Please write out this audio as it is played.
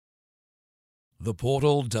The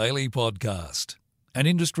Portal Daily Podcast. An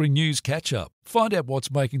industry news catch-up. Find out what's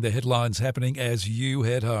making the headlines happening as you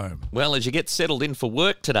head home. Well, as you get settled in for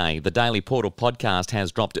work today, the Daily Portal Podcast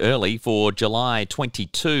has dropped early for July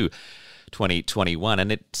 22, 2021, and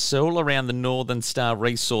it's all around the Northern Star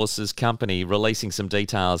Resources Company releasing some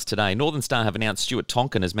details today. Northern Star have announced Stuart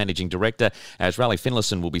Tonkin as Managing Director, as Raleigh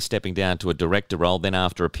Finlayson will be stepping down to a director role, then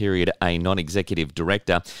after a period a non-executive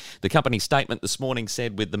director. The company statement this morning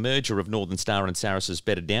said with the merger of Northern Star and Saras's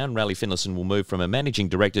bedded down, Raleigh Finlayson will move from a Managing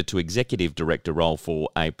Director to Executive Director role for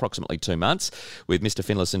approximately 2 months, with Mr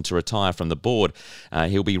Finlayson to retire from the board.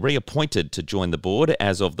 He'll be reappointed to join the board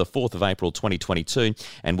as of the 4th of April 2022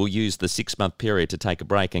 and will use the 6-month period to take a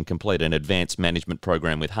break and complete an advanced management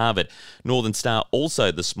program with Harvard. Northern Star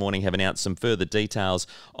also this morning have announced some further details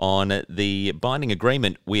on the binding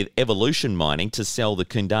agreement with Evolution Mining to sell the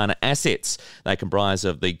Kundana assets. They comprise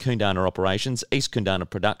of the Kundana operations, East Kundana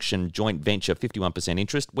Production Joint Venture 51%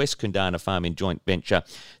 interest, West Kundana Farming Joint Venture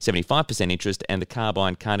 75% interest, and the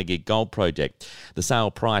Carbine Carnegie Gold Project. The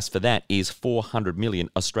sale price for that is 400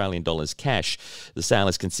 million Australian dollars cash. The sale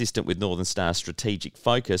is consistent with Northern Star's strategic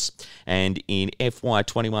focus, and in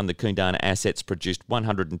FY21, the Kundana assets produced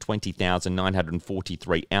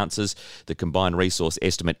 120,943 ounces. The combined resource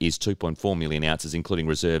estimate is 2.4 million ounces, including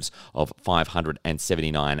reserves of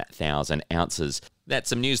 579,000 ounces. That's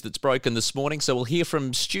some news that's broken this morning, so we'll hear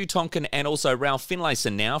from Stu Tonkin and also Ralph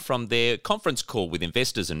Finlayson now from their conference call with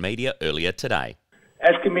investors and media earlier today.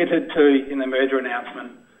 As committed to in the merger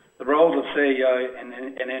announcement, the roles of CEO and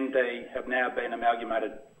MD have now been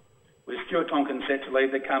amalgamated, with Stuart Tonkin set to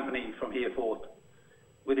leave the company from here forth,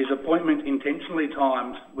 with his appointment intentionally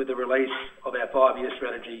timed with the release of our 5-year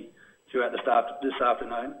strategy throughout this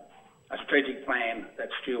afternoon, a strategic plan that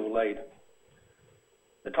Stu will lead.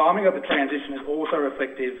 The timing of the transition is also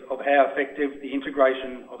reflective of how effective the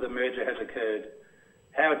integration of the merger has occurred,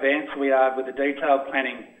 how advanced we are with the detailed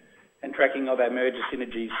planning and tracking of our merger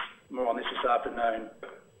synergies, more on this afternoon,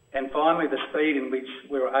 and finally the speed in which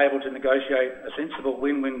we were able to negotiate a sensible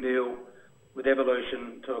win-win deal with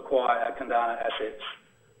Evolution to acquire our Kundana assets,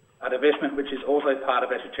 a divestment which is also part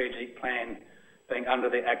of our strategic plan being under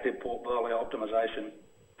the active portfolio optimisation.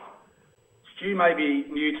 Stu may be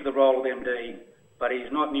new to the role of MD, but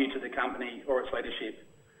he's not new to the company or its leadership,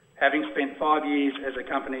 having spent 5 years as a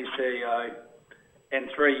company's CEO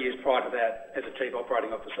and 3 years prior to that as a Chief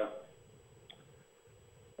Operating Officer.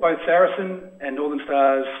 Both Saracen and Northern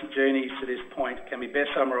Star's journeys to this point can be best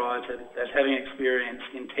summarised as having experienced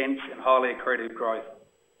intense and highly accretive growth.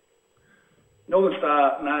 Northern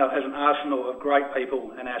Star now has an arsenal of great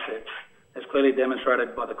people and assets, as clearly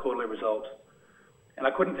demonstrated by the quarterly results. And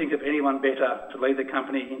I couldn't think of anyone better to lead the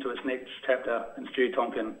company into its next chapter than Stu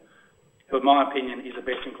Tonkin, who in my opinion is a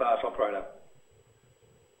best-in-class operator.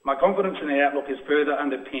 My confidence in the outlook is further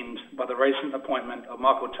underpinned by the recent appointment of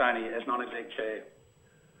Michael Toney as non-exec chair.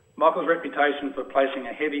 Michael's reputation for placing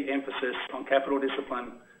a heavy emphasis on capital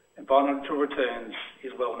discipline and financial returns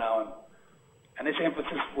is well known, and this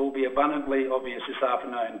emphasis will be abundantly obvious this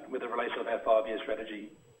afternoon with the release of our 5-year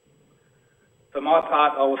strategy. For my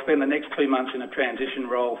part, I will spend the next 2 months in a transition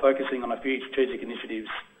role focusing on a few strategic initiatives,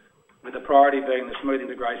 with the priority being the smooth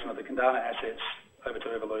integration of the Kundana assets over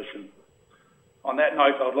to Evolution. On that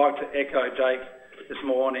note, I would like to echo Jake this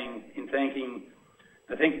morning in thanking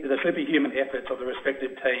the superhuman efforts of the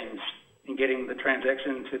respective teams in getting the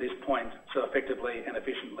transaction to this point so effectively and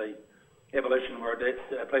efficiently. Evolution were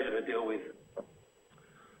a pleasure to deal with.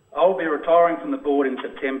 I will be retiring from the board in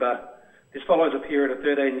September. This follows a period of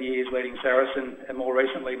 13 years leading Saracen and more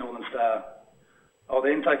recently Northern Star. I'll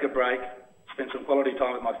then take a break, spend some quality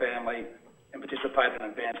time with my family and participate in an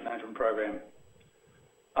advanced management program.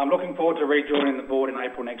 I'm looking forward to rejoining the board in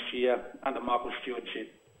April next year under Michael's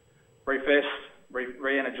stewardship, refreshed,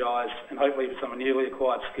 re-energised and hopefully with some newly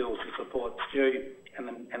acquired skills to support Stu and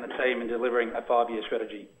the team in delivering a 5-year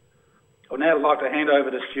strategy. I would now like to hand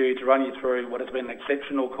over to Stu to run you through what has been an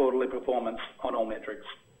exceptional quarterly performance on all metrics.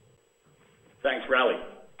 Thanks, Raleigh.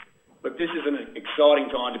 Look, this is an exciting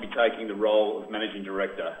time to be taking the role of Managing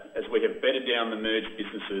Director as we have bedded down the merged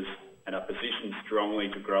businesses and are positioned strongly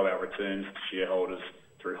to grow our returns to shareholders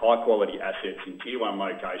through high-quality assets in Tier 1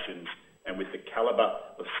 locations and with the calibre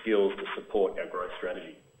of skills to support our growth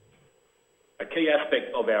strategy. A key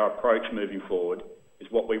aspect of our approach moving forward is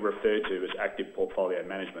what we refer to as active portfolio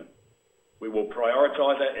management. We will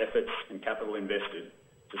prioritise our efforts and capital invested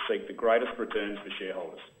to seek the greatest returns for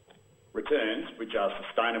shareholders, returns which are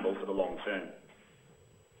sustainable for the long term.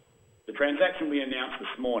 The transaction we announced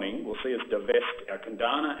this morning will see us divest our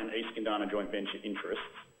Kundana and East Kundana joint venture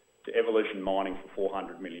interests to Evolution Mining for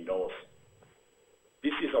 $400 million.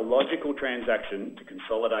 This is a logical transaction to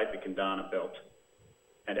consolidate the Kundana belt.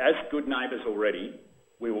 And as good neighbours already,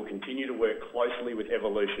 we will continue to work closely with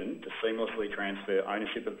Evolution to seamlessly transfer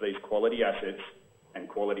ownership of these quality assets and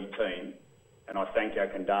quality team. And I thank our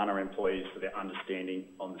Kundana employees for their understanding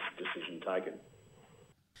on this decision taken.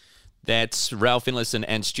 That's Raleigh Finlayson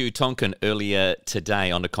and Stuart Tonkin earlier today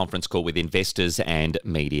on a conference call with investors and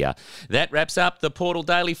media. That wraps up the Portal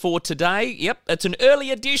Daily for today. Yep, it's an early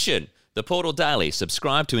edition. The Portal Daily.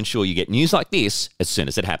 Subscribe to ensure you get news like this as soon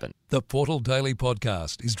as it happens. The Portal Daily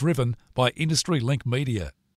podcast is driven by Industry Link Media.